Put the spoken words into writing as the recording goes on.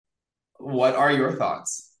What are your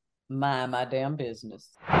thoughts? Mind my damn business.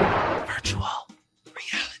 Virtual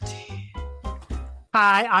reality.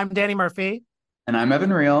 Hi, I'm Danny Murphy. And I'm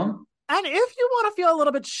Evan Real. And if you want to feel a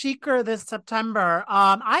little bit chicer this September,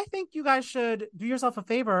 I think you guys should do yourself a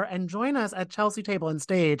favor and join us at Chelsea Table and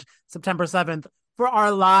Stage September 7th for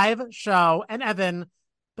our live show. And Evan,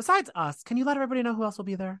 besides us, can you let everybody know who else will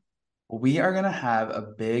be there? We are going to have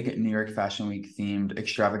a big New York Fashion Week themed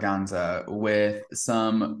extravaganza with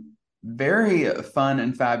some very fun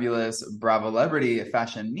and fabulous Bravo celebrity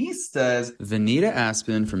fashionistas. Vanita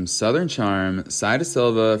Aspen from Southern Charm, Saida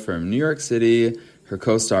Silva from New York City, her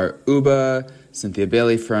co-star Uba, Cynthia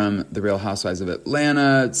Bailey from The Real Housewives of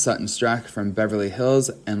Atlanta, Sutton Strack from Beverly Hills,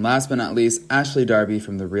 and last but not least, Ashley Darby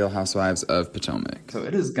from The Real Housewives of Potomac. So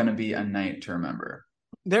it is going to be a night to remember.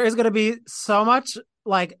 There is going to be so much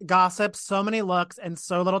gossip, so many looks, and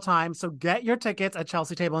so little time. So get your tickets at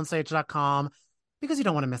chelseatableandstage.com because you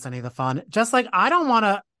don't want to miss any of the fun. Just like I don't want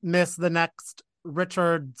to miss the next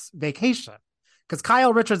Richards vacation because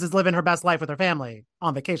Kyle Richards is living her best life with her family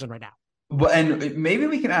on vacation right now. Well, and maybe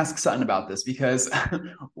we can ask Sutton about this because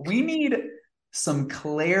we need some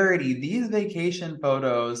clarity. These vacation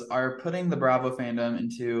photos are putting the Bravo fandom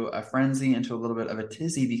into a frenzy, into a little bit of a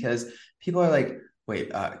tizzy because people are like,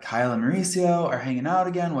 wait, Kyle and Mauricio are hanging out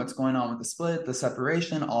again. What's going on with the split, the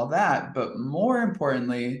separation, all that? But more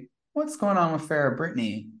importantly, what's going on with Farrah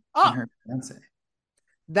Brittany and her fiance?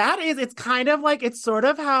 It's kind of like, it's sort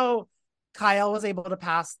of how Kyle was able to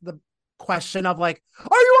pass the question of like,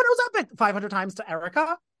 are you on Who's Epic 500 times to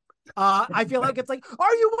Erica? I feel like it's like,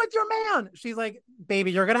 are you with your man? She's like,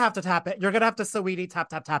 baby, you're going to have to tap it. You're going to have to Saweetie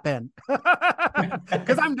tap in.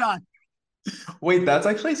 Because I'm done. Wait, that's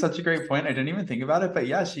actually such a great point. I didn't even think about it, but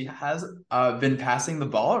yeah, she has been passing the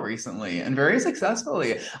ball recently and very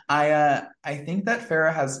successfully. I think that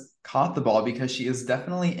Farrah has caught the ball because she is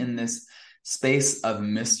definitely in this space of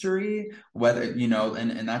mystery, whether,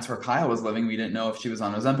 and that's where Kyle was living. We didn't know if she was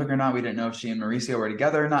on Ozempic or not. We didn't know if she and Mauricio were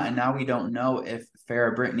together or not. And now we don't know if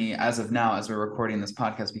Farrah Brittany, as of now, as we're recording this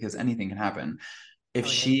podcast, because anything can happen, if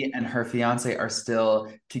she and her fiance are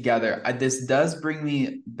still together. This does bring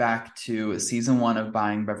me back to season 1 of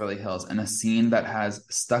Buying Beverly Hills and a scene that has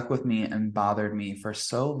stuck with me and bothered me for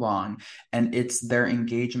so long. And it's their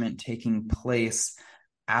engagement taking place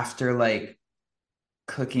after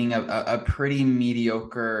cooking a pretty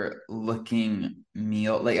mediocre looking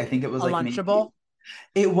meal. I think it was a Lunchable.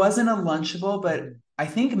 It wasn't a Lunchable, but I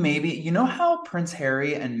think maybe, how Prince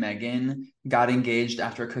Harry and Meghan got engaged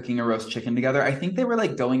after cooking a roast chicken together? I think they were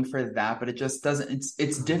going for that, but it just doesn't,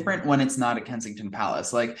 it's different when it's not a Kensington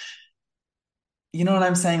Palace. You know what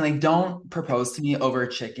I'm saying? Don't propose to me over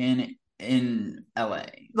chicken in LA.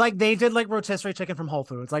 They did rotisserie chicken from Whole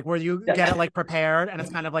Foods, where you get it prepared and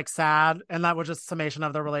it's kind of sad, and that was just summation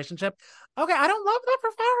of their relationship. Okay, I don't love that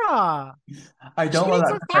for Farrah. I don't love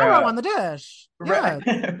that for Farrah on the dish. Right.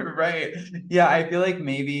 Right. Yeah, I feel like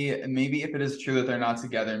maybe if it is true that they're not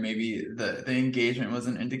together, maybe the engagement was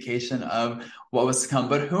an indication of what was to come.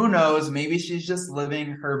 But who knows? Maybe she's just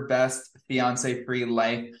living her best fiance-free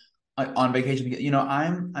life on vacation.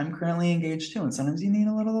 I'm currently engaged too, and sometimes you need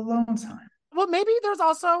a little alone time. Well, maybe there's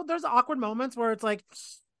awkward moments where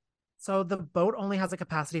it's so the boat only has a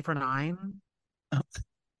capacity for 9.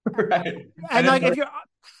 Right. And if you're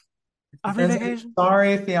every vacation,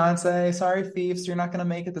 sorry, fiance, sorry, Thieves, you're not gonna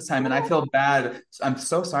make it this time. And I feel bad. I'm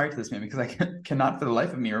so sorry to this man because I cannot for the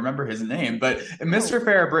life of me remember his name. But Mr.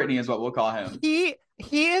 Farrah Brittany is what we'll call him. He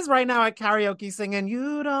is right now at karaoke singing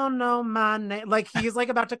 "You Don't Know My Name." He's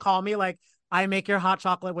about to call me I make your hot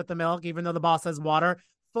chocolate with the milk, even though the boss says water.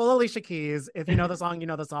 Full Alicia Keys. If you know the song, you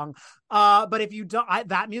know the song. But if you don't,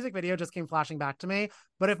 that music video just came flashing back to me.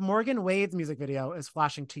 But if Morgan Wade's music video is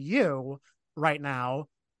flashing to you right now,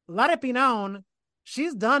 let it be known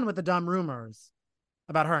she's done with the dumb rumors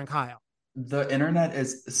about her and Kyle. The internet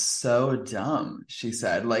is so dumb, she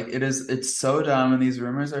said. It's so dumb, and these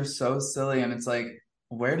rumors are so silly, and it's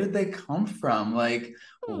where did they come from? What?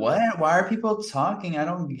 Why are people talking? I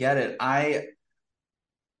don't get it.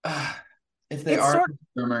 If they are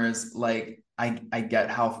rumors, I get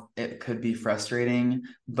how it could be frustrating,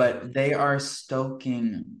 but they are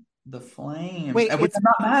stoking the flames. Which I'm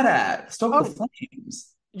not mad at. Stoke the flames.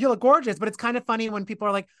 You look gorgeous, but it's kind of funny when people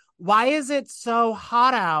are why is it so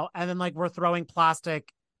hot out? And then we're throwing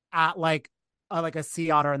plastic at a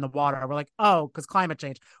sea otter in the water. We're oh, because climate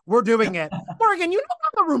change. We're doing it. Morgan, you know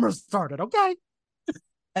how the rumors started, okay?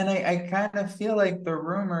 And I kind of feel like the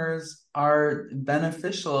rumors are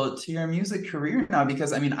beneficial to your music career now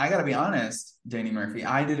because, I got to be honest, Danny Murphy,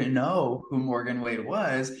 I didn't know who Morgan Wade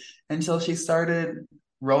was until she started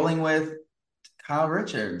rolling with Kyle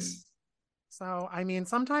Richards. So, I mean,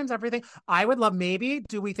 sometimes everything I would love, maybe,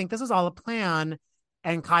 do we think this is all a plan?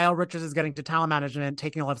 And Kyle Richards is getting to talent management,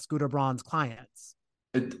 taking all of Scooter Braun's clients.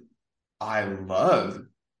 It, I love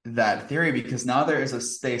that theory because now there is a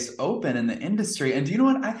space open in the industry. And do you know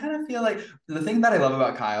what? I kind of feel like the thing that I love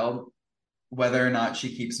about Kyle, whether or not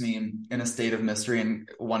she keeps me in a state of mystery and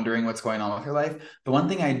wondering what's going on with her life. The one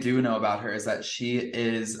thing I do know about her is that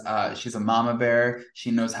she's a mama bear.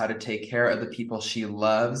 She knows how to take care of the people she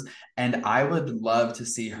loves. And I would love to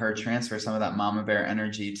see her transfer some of that mama bear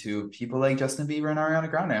energy to people like Justin Bieber and Ariana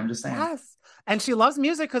Grande. I'm just saying. Yes. And she loves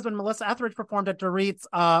music because when Melissa Etheridge performed at Dorit's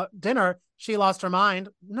dinner, she lost her mind.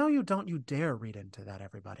 No, you don't. You dare read into that,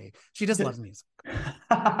 everybody. She just loves music. But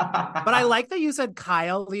I like that you said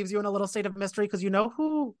Kyle leaves you in a little state of mystery because you know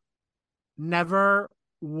who never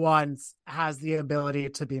once has the ability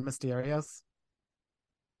to be mysterious?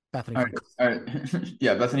 Bethany All Frankel. right.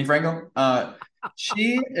 Yeah, Bethany Frankel.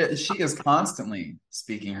 She is constantly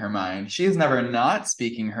speaking her mind. She is never not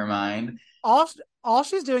speaking her mind. All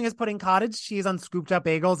she's doing is putting cottage cheese on scooped up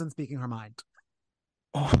bagels and speaking her mind.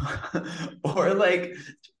 Or like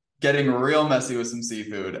getting real messy with some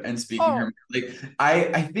seafood and speaking her like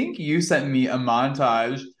I think you sent me a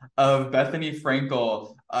montage of Bethany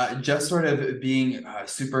Frankel just sort of being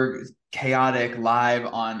super chaotic live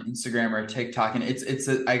on Instagram or TikTok, and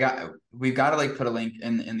we've got to like put a link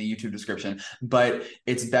in the YouTube description, but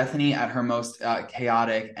it's Bethany at her most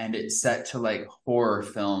chaotic, and it's set to like horror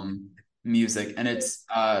film music, and it's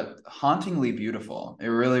hauntingly beautiful. It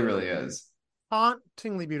really, really is.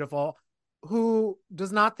 Hauntingly beautiful. Who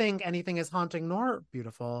does not think anything is haunting nor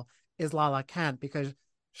beautiful is Lala Kent, because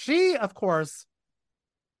she, of course,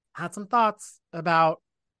 had some thoughts about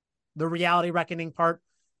the reality reckoning part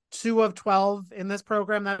 2 of 12 in this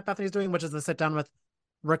program that Bethany's doing, which is the sit down with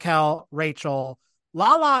Raquel, Rachel.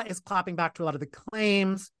 Lala is clapping back to a lot of the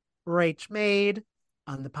claims Rach made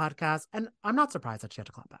on the podcast, and I'm not surprised that she had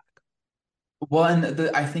to clap back. Well,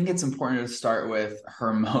 and I think it's important to start with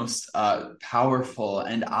her most powerful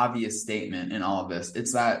and obvious statement in all of this.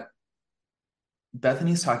 It's that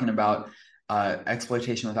Bethany's talking about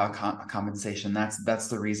exploitation without compensation. That's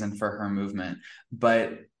the reason for her movement.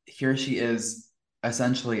 But here she is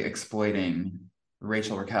essentially exploiting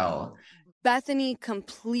Rachel Raquel. Bethany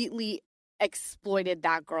completely exploited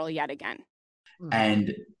that girl yet again.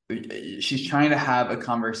 And she's trying to have a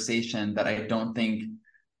conversation that I don't think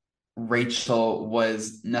Rachel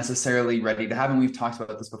was necessarily ready to have, and we've talked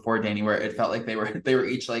about this before, Danny, where it felt like they were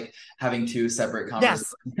each like having 2 separate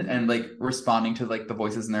conversations and like responding to like the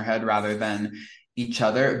voices in their head rather than each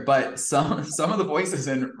other. But some of the voices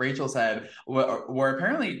in Rachel's head were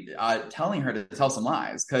apparently telling her to tell some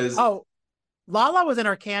lies, because Lala was in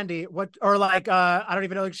her candy, I don't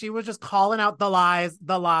even know, like she was just calling out the lies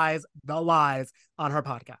on her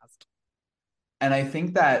podcast. And I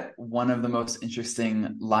think that one of the most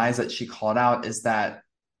interesting lies that she called out is that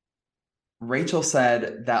Rachel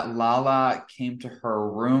said that Lala came to her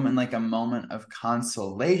room in like a moment of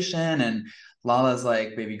consolation, and Lala's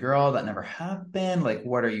like, baby girl, that never happened. Like,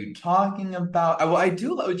 what are you talking about? Well, I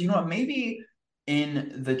do love, you know what, maybe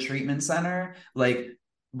in the treatment center, like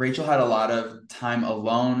Rachel had a lot of time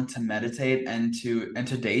alone to meditate and to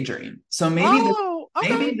daydream. So maybe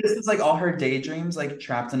maybe this is like all her daydreams like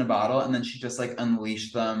trapped in a bottle, and then she just like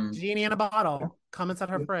unleashed them. Genie in a bottle. Come and set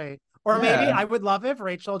her free. Or maybe I would love if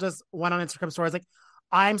Rachel just went on Instagram stories like,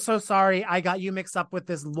 I'm so sorry, I got you mixed up with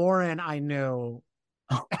this Lauren I knew.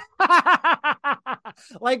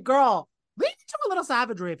 Like, girl, lean into a little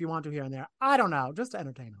savagery if you want to here and there. I don't know, just to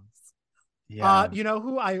entertain us. Yeah. You know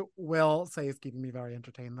who I will say is keeping me very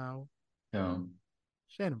entertained though?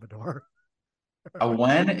 Shannon Bedore.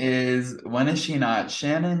 When is she not?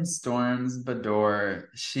 Shannon storms Bador.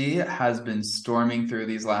 She has been storming through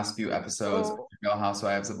these last few episodes of Real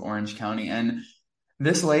Housewives of Orange County, and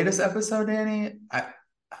this latest episode, Danny,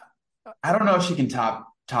 I don't know if she can top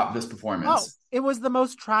this performance. It was the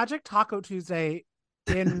most tragic Taco Tuesday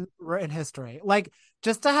in history. Like,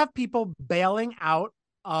 just to have people bailing out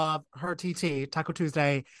of her TT Taco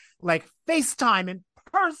Tuesday, like FaceTime in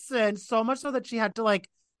person, so much so that she had to like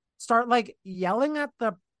start like yelling at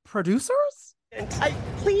the producers.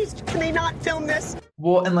 Please, can they not film this?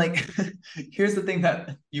 Well, and like, here's the thing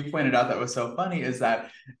that you pointed out that was so funny is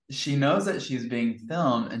that she knows that she's being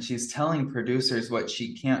filmed, and she's telling producers what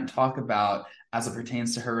she can't talk about as it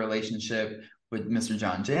pertains to her relationship with Mr.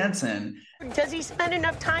 John Jansen. Does he spend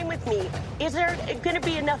enough time with me? Is there going to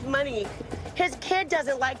be enough money? His kid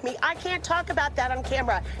doesn't like me. I can't talk about that on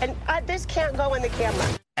camera, and this can't go on the camera.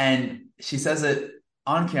 And she says it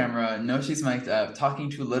on camera, no, she's mic'd up, talking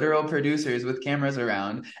to literal producers with cameras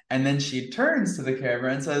around, and then she turns to the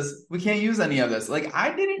camera and says, "We can't use any of this." Like,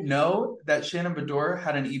 I didn't know that Shannon Beador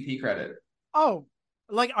had an EP credit. Oh,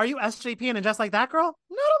 like, are you SJP and just like that girl?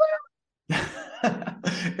 No,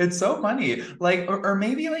 It's so funny. Like, or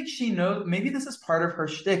maybe like she knows, maybe this is part of her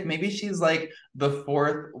shtick. Maybe she's like the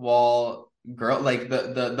fourth wall girl, like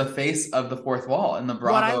the face of the fourth wall in the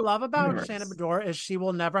what I Bravo love about Shannon universe. Beador is she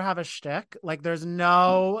will never have a shtick. Like, there's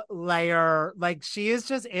no layer. Like, she is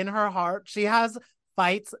just in her heart. She has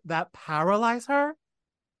fights that paralyze her,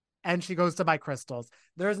 and she goes to buy crystals.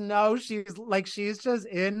 There's no, she's just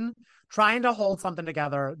in trying to hold something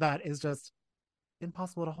together that is just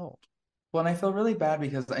impossible to hold. Well, and I feel really bad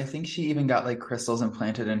because I think she even got like crystals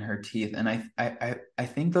implanted in her teeth, and I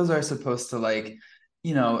think those are supposed to like,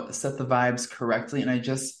 set the vibes correctly. And I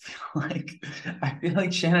just feel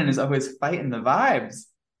like Shannon is always fighting the vibes.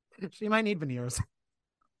 She might need veneers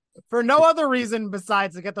for no other reason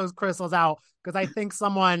besides to get those crystals out, because I think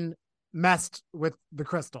someone messed with the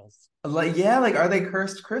crystals. Like, yeah, like are they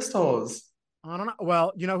cursed crystals? I don't know.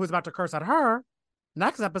 Well, you know who's about to curse at her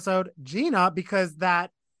next episode? Gina, because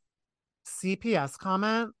that CPS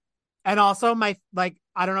comment. And also I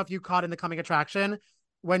don't know if you caught in the coming attraction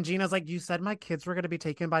when Gina's like, "You said my kids were going to be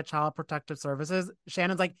taken by Child Protective Services."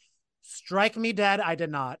 Shannon's like, "Strike me dead. I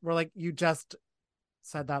did not." We're like, "You just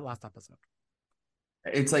said that last episode."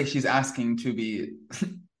 It's like she's asking to be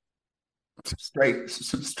strike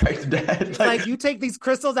dead. Like, you take these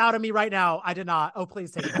crystals out of me right now. I did not. Oh,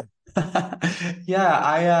 please take them.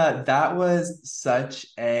 Yeah, that was such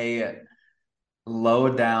a low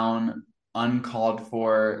down, uncalled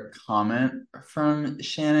for comment from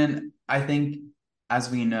Shannon. I think, as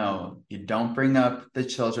we know, you don't bring up the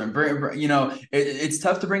children. It's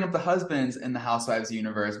tough to bring up the husbands in the Housewives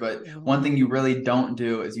universe, but one thing you really don't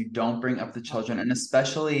do is you don't bring up the children, and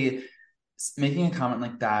especially making a comment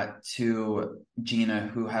like that to Gina,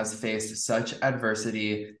 who has faced such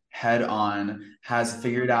adversity head on, has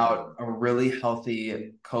figured out a really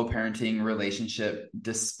healthy co-parenting relationship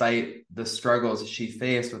despite the struggles she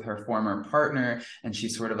faced with her former partner, and she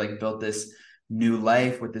sort of like built this new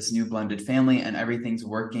life with this new blended family, and everything's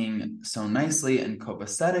working so nicely and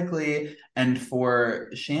copacetically. And for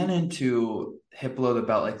Shannon to hit below the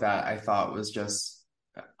belt like that, I thought was just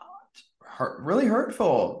really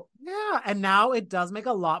hurtful. Yeah, and now it does make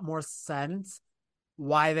a lot more sense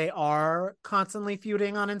why they are constantly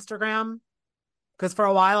feuding on Instagram. Because for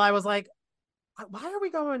a while I was like, why are we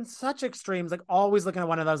going such extremes? Like, always looking at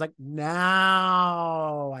one of those, like,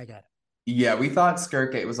 now I get it. Yeah, we thought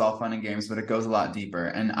Skirtgate was all fun and games, but it goes a lot deeper.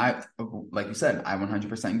 And like you said, I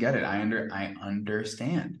 100% get it. I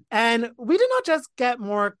understand. And we did not just get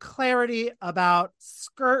more clarity about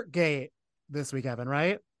Skirtgate this week, Evan,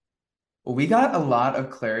 right? We got a lot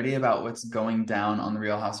of clarity about what's going down on the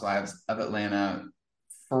Real Housewives of Atlanta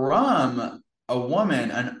from a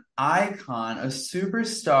woman, an icon, a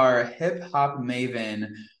superstar hip hop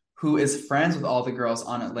maven who is friends with all the girls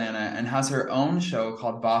on Atlanta and has her own show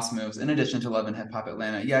called Boss Moves, in addition to Love and Hip Hop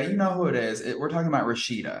Atlanta. Yeah, you know who it is. We're talking about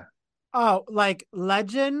Rasheeda. Oh, like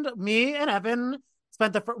legend. Me and Evan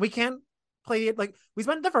spent we can't play it. Like, we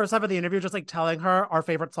spent the first half of the interview just like telling her our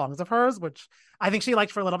favorite songs of hers, which I think she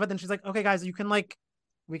liked for a little bit. Then she's like, "Okay, guys, you can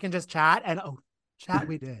we can just chat." And chat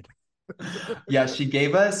we did. Yeah, she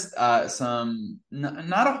gave us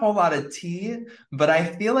not a whole lot of tea, but I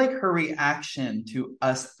feel like her reaction to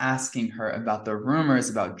us asking her about the rumors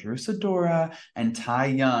about Drew Sidora and Ty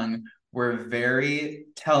Young were very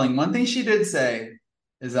telling. One thing she did say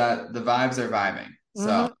is that the vibes are vibing.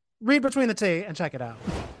 So read between the tea and check it out.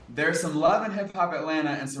 There's some Love and Hip Hop Atlanta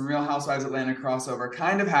and some Real Housewives Atlanta crossover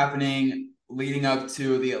kind of happening leading up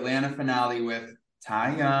to the Atlanta finale with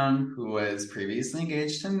Ty Young, who was previously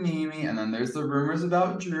engaged to Mimi, and then there's the rumors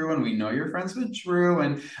about Drew, and we know you're friends with Drew,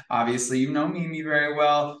 and obviously you know Mimi very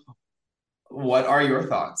well. What are your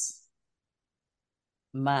thoughts?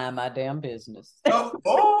 Mind my damn business.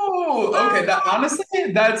 Okay.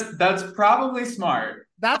 That's probably smart.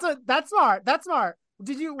 That's smart. That's smart.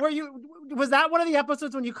 Was that one of the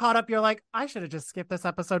episodes when you caught up? You're like, I should have just skipped this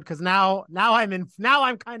episode because now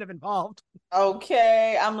I'm kind of involved.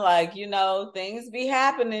 Okay. I'm like, things be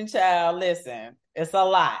happening, child. Listen, it's a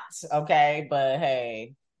lot. Okay. But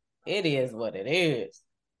hey, it is what it is.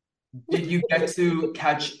 Did you get to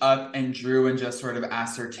catch up and Drew and just sort of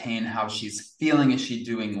ascertain how she's feeling? Is she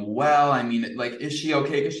doing well? I mean, like, is she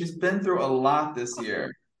okay? Because she's been through a lot this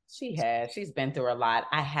year. She has. She's been through a lot.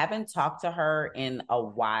 I haven't talked to her in a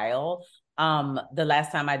while, The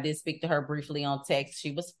last time I did speak to her briefly on text,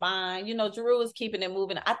 she was fine. Drew is keeping it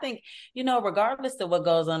moving. I think, regardless of what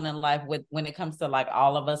goes on in life when it comes to like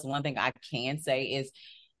all of us, one thing I can say is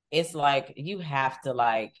it's like you have to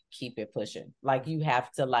like keep it pushing. Like you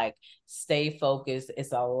have to like stay focused.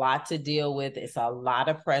 It's a lot to deal with. It's a lot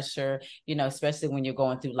of pressure, especially when you're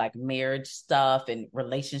going through like marriage stuff and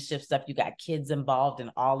relationship stuff. You got kids involved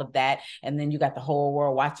and all of that. And then you got the whole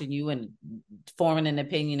world watching you and forming an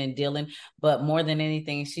opinion and dealing. But more than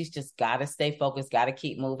anything, she's just got to stay focused, got to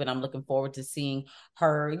keep moving. I'm looking forward to seeing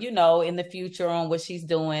her, in the future on what she's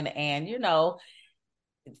doing. And,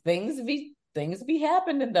 things be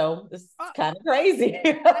happening though. It's kind of crazy.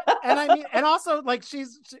 And I mean, and also like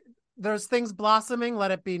there's things blossoming.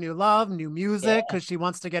 Let it be new love, new music, because she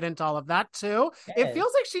wants to get into all of that too. Yes. It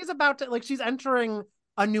feels like she's about to, like, she's entering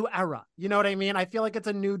a new era. You know what I mean? I feel like it's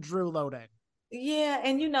a new Drew loading. Yeah,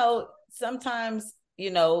 and sometimes you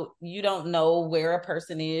don't know where a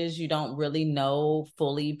person is. You don't really know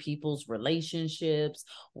fully people's relationships,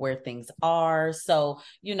 where things are. So,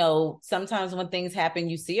 sometimes when things happen,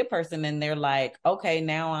 you see a person and they're like, okay,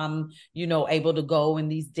 now I'm, able to go in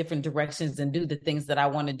these different directions and do the things that I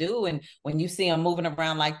want to do. And when you see them moving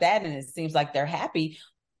around like that and it seems like they're happy,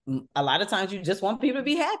 a lot of times you just want people to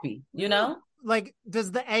be happy, Like,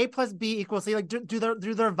 does the A plus B equal C? Like, do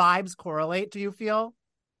their vibes correlate, do you feel?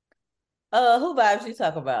 Who vibes you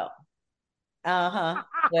talk about?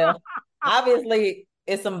 Well, obviously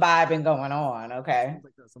it's some vibing going on. Okay,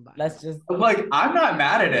 let's just like, I'm not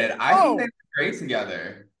mad at it. I think they're great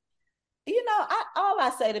together. All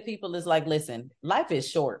I say to people is like, listen, life is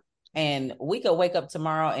short. And we could wake up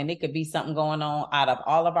tomorrow and it could be something going on out of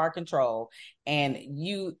all of our control. And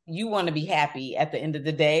you want to be happy at the end of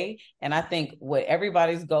the day. And I think what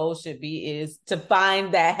everybody's goal should be is to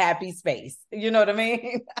find that happy space. You know what I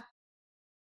mean?